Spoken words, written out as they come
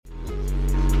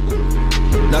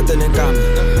nothing in common.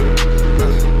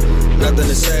 Nothing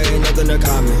to say, nothing to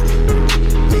comment.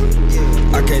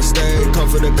 I can't stay, come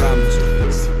for the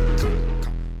comments.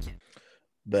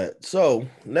 Bet. So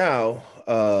now,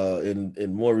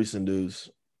 in more recent news,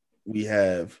 we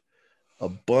have a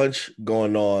bunch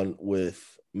going on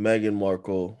with Meghan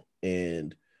Markle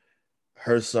and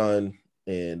her son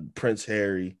and Prince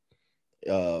Harry.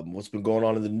 What's been going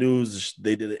on in the news is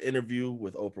they did an interview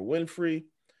with Oprah Winfrey.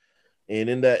 And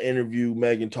in that interview,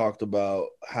 Meghan talked about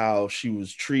how she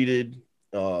was treated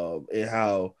and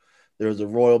how there was a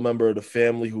royal member of the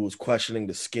family who was questioning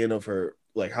the skin of her,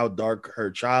 like how dark her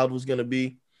child was going to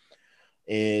be.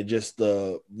 And just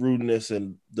the rudeness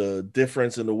and the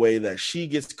difference in the way that she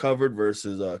gets covered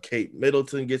versus Kate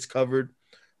Middleton gets covered,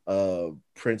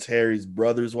 Prince Harry's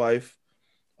brother's wife,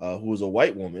 who was a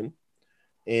white woman.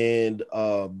 And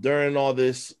during all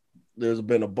this, there's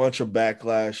been a bunch of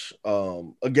backlash.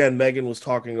 Again, Meghan was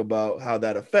talking about how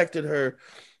that affected her,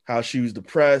 how she was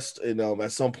depressed and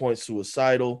at some point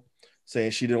suicidal,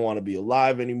 saying she didn't want to be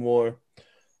alive anymore.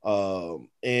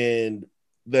 And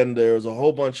then there's a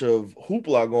whole bunch of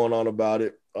hoopla going on about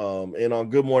it. And on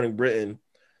Good Morning Britain,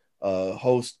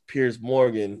 host Piers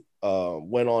Morgan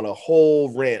went on a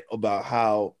whole rant about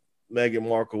how Meghan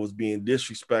Markle was being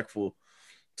disrespectful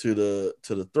to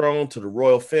the throne, to the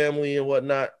royal family and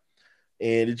whatnot.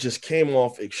 And it just came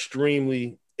off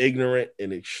extremely ignorant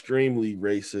and extremely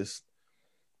racist.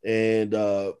 And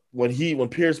when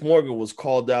Piers Morgan was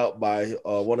called out by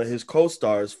one of his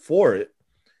co-stars for it,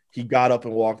 he got up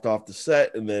and walked off the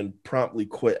set and then promptly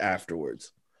quit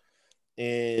afterwards.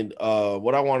 And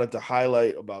what I wanted to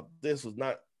highlight about this was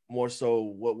not more so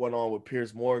what went on with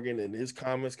Piers Morgan and his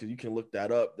comments, because you can look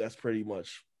that up. That's pretty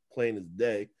much plain as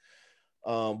day.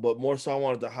 But more so I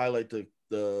wanted to highlight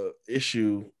the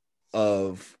issue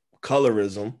of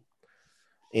colorism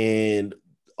and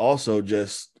also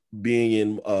just being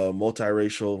in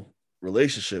multiracial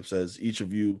relationships, as each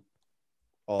of you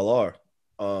all are.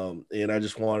 And I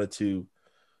just wanted to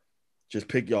just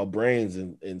pick y'all brains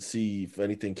and see if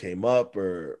anything came up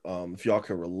or if y'all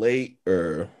can relate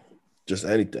or just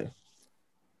anything.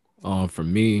 For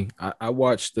me, I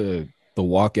watched the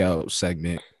walkout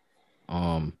segment.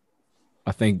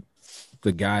 I think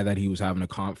the guy that he was having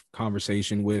a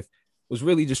conversation with was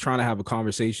really just trying to have a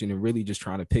conversation and really just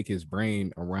trying to pick his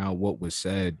brain around what was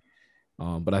said.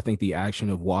 But I think the action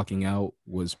of walking out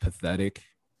was pathetic.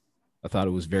 I thought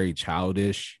it was very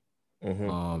childish.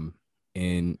 Mm-hmm.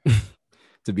 And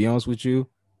to be honest with you,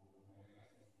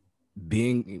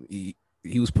 he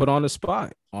was put on the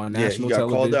spot on national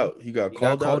television. He got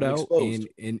called out and exposed.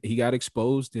 And he got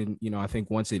exposed. And, I think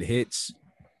once it hits,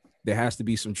 there has to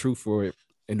be some truth for it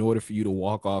in order for you to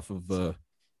walk off of a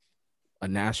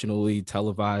nationally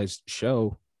televised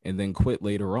show and then quit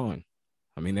later on.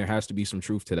 I mean, there has to be some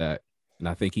truth to that. And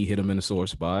I think he hit him in a sore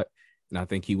spot. And I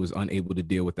think he was unable to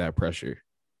deal with that pressure.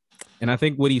 And I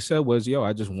think what he said was,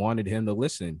 I just wanted him to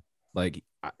listen. Like,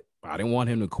 I didn't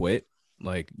want him to quit.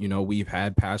 Like, we've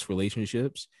had past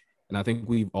relationships. And I think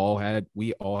we all have,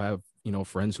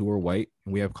 friends who are white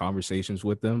and we have conversations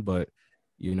with them. But,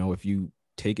 if you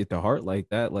take it to heart like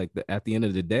that, at the end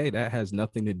of the day, that has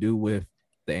nothing to do with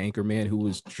the anchor man who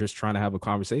was just trying to have a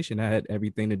conversation. That had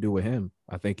everything to do with him.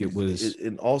 I think it was.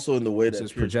 And also in the way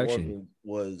that Piers Morgan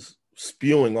was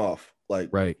spewing off,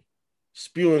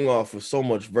 spewing off with so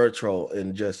much vitriol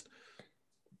and just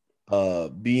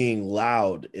being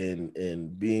loud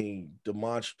and being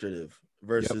demonstrative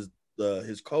versus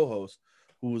his co-host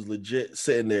who was legit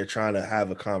sitting there trying to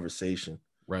have a conversation.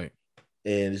 Right.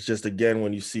 And it's just, again,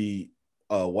 when you see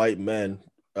white men,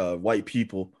 white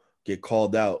people get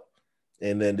called out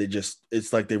and then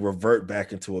it's like they revert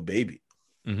back into a baby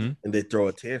and they throw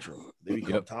a tantrum. They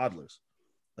become toddlers.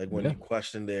 Like when you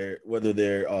question or whether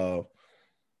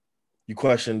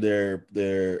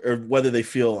they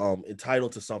feel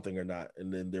entitled to something or not,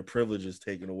 and then their privilege is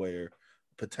taken away or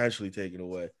potentially taken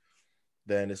away,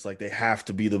 then it's like they have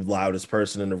to be the loudest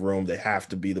person in the room. They have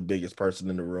to be the biggest person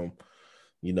in the room,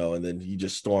 and then he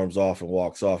just storms off and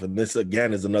walks off. And this,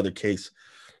 again, is another case.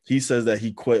 He says that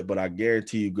he quit, but I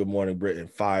guarantee you Good Morning Britain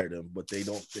fired him, but they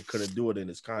couldn't do it in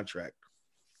his contract.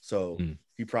 So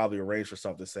he probably arranged for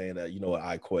something saying that,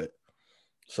 I quit.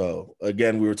 So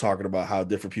again, we were talking about how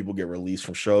different people get released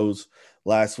from shows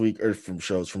last week, or from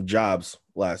jobs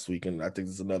last week. And I think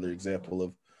this is another example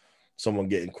of someone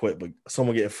getting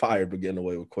fired, but getting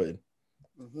away with quitting.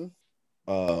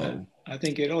 I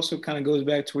think it also kind of goes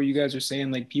back to where you guys are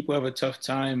saying, like, people have a tough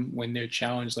time when they're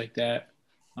challenged like that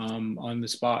on the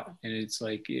spot. And it's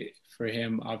like, for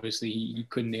him, obviously he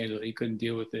couldn't handle it. He couldn't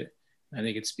deal with it. I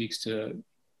think it speaks to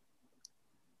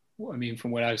I mean,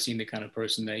 from what I've seen, the kind of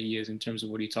person that he is in terms of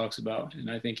what he talks about.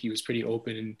 And I think he was pretty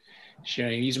open in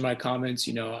sharing, these are my comments,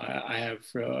 you know, I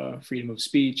have freedom of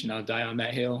speech and I'll die on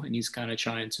that hill. And he's kind of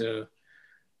trying to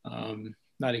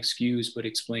not excuse, but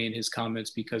explain his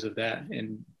comments because of that.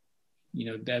 And, you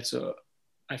know,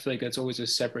 I feel like that's always a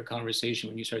separate conversation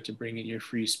when you start to bring in your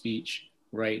free speech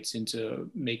rights into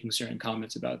making certain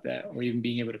comments about that, or even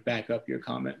being able to back up your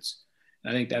comments.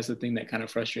 And I think that's the thing that kind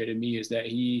of frustrated me, is that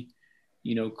he,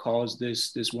 you know, calls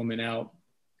this woman out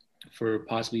for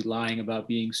possibly lying about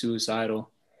being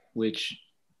suicidal, which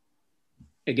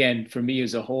again, for me,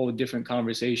 is a whole different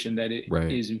conversation, that it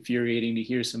is infuriating to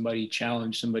hear somebody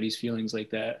challenge somebody's feelings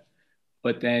like that.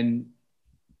 But then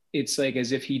it's like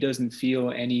as if he doesn't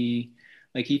feel any,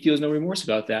 like he feels no remorse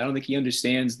about that. I don't think he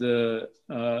understands the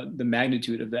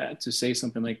magnitude of that, to say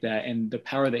something like that, and the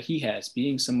power that he has,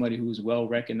 being somebody who is well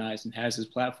recognized and has his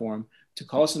platform, to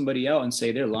call somebody out and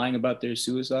say they're lying about their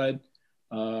suicidal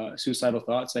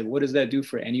thoughts. Like, what does that do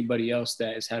for anybody else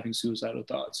that is having suicidal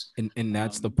thoughts? And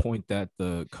that's the point that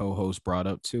the co-host brought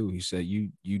up too. He said,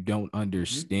 you don't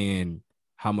understand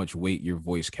how much weight your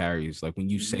voice carries. Like when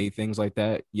you say things like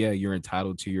that, yeah, you're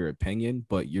entitled to your opinion,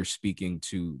 but you're speaking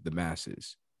to the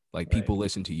masses. Like people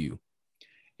listen to you.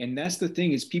 And that's the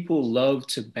thing, is people love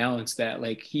to balance that.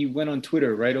 Like he went on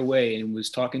Twitter right away and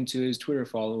was talking to his Twitter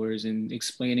followers and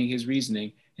explaining his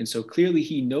reasoning. And so clearly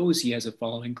he knows he has a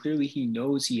following. Clearly he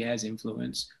knows he has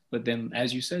influence. But then,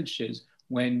 as you said, Shiz,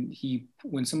 when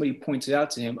somebody points it out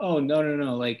to him, oh, no,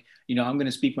 like, you know, I'm going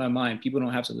to speak my mind. People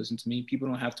don't have to listen to me. People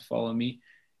don't have to follow me.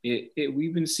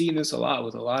 We've been seeing this a lot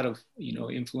with a lot of, you know,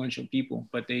 influential people,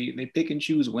 but they pick and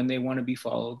choose when they want to be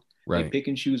followed. They pick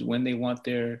and choose when they want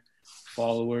their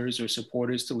followers or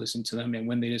supporters to listen to them, and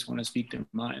when they just want to speak their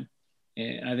mind.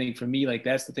 And I think for me, like,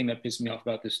 that's the thing that pissed me off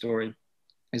about this story,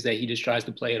 is that he just tries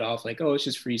to play it off like, oh, it's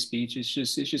just free speech. It's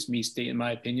just me stating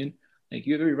my opinion. Like,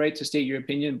 you have every right to state your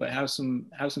opinion, but have some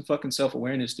fucking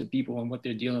self-awareness to people and what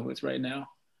they're dealing with right now.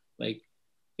 Like,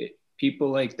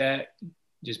 people like that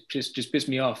just piss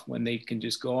me off when they can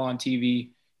just go on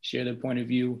TV, share their point of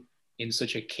view in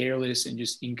such a careless and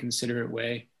just inconsiderate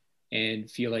way,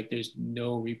 and feel like there's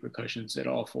no repercussions at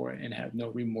all for it, and have no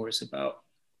remorse about,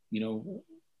 you know,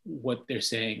 what they're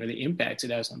saying or the impacts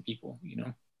it has on people, you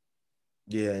know?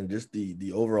 Yeah, and just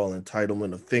the overall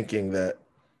entitlement of thinking that,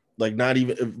 like, not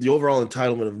even the overall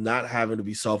entitlement of not having to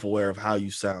be self-aware of how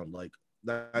you sound, like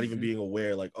not even being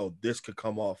aware, like, oh, this could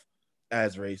come off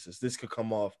as racist. This could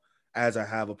come off as I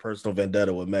have a personal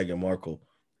vendetta with Meghan Markle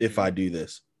if I do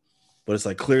this. But it's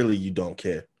like, clearly you don't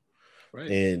care.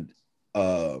 Right. And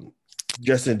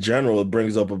just in general, it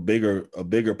brings up a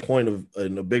bigger point of,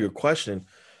 and a bigger question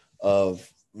of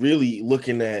really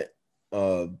looking at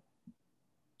the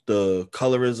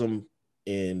colorism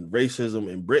and racism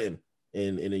in Britain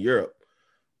and in Europe,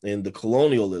 and the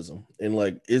colonialism. And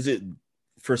like, is it,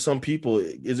 for some people,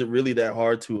 is it really that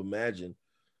hard to imagine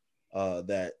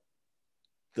that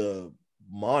the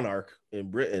monarch in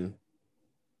Britain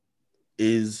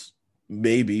is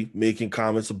maybe making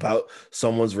comments about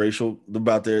someone's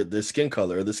about their skin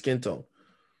color or the skin tone?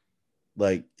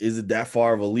 Like, is it that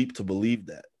far of a leap to believe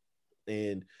that?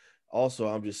 And also,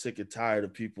 I'm just sick and tired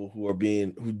of people who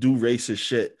do racist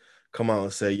shit come out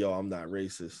and say, yo, I'm not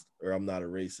racist, or I'm not a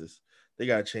racist. They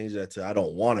got to change that to, I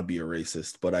don't want to be a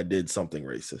racist, but I did something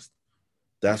racist.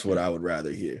 That's what I would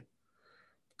rather hear.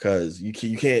 Because you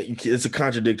can't, it's a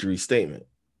contradictory statement.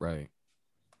 Right.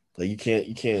 Like, you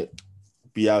can't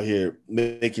be out here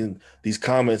making these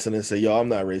comments and then say, yo, I'm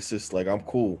not racist. Like, I'm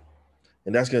cool.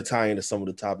 And that's going to tie into some of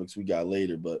the topics we got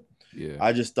later. But yeah,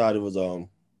 I just thought it was an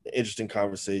interesting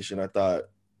conversation. I thought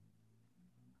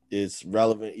it's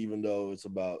relevant, even though it's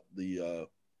about the,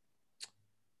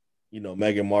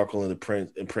 Meghan Markle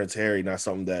and Prince Harry, not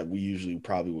something that we usually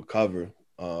probably would cover.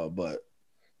 But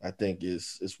I think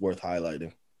it's worth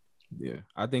highlighting. Yeah,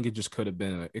 I think it just could have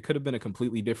been a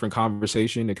completely different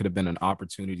conversation. It could have been an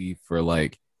opportunity for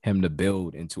like him to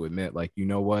build and to admit, like, you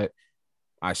know what,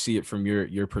 I see it from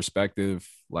your perspective.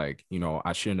 Like, you know,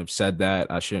 I shouldn't have said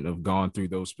that. I shouldn't have gone through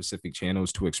those specific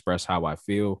channels to express how I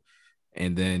feel.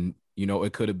 And then, you know,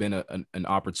 it could have been an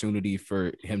opportunity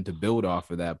for him to build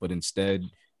off of that. But instead,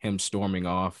 him storming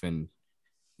off and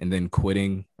then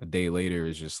quitting a day later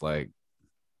is just like,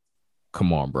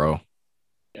 come on, bro.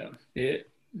 Yeah,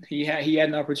 he had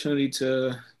an opportunity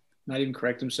to not even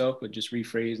correct himself, but just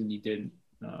rephrase, and he didn't.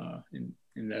 And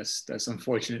that's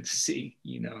unfortunate to see.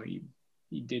 You know,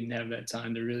 he didn't have that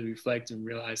time to really reflect and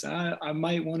realize I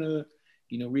might want to,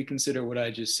 you know, reconsider what I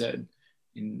just said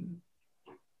and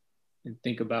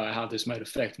think about how this might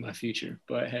affect my future.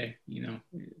 But hey, you know,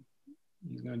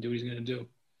 he's gonna do what he's gonna do.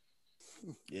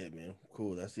 Yeah, man.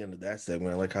 Cool. That's the end of that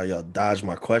segment. I like how y'all dodged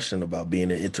my question about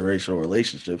being in interracial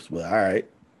relationships, but all right.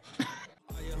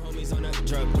 All your homies on that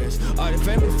drug list. All the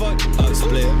family fucked up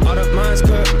split. All the minds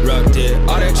corrupted.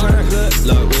 All that trying to good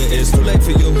luck with. It's too late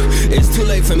for you. It's too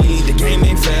late for me. The game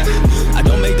ain't fair. I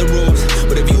don't make the rules,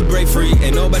 but if you break free,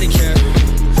 ain't nobody care.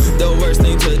 The worst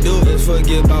thing to do is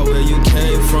forget about where you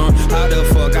came from. How the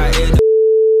fuck I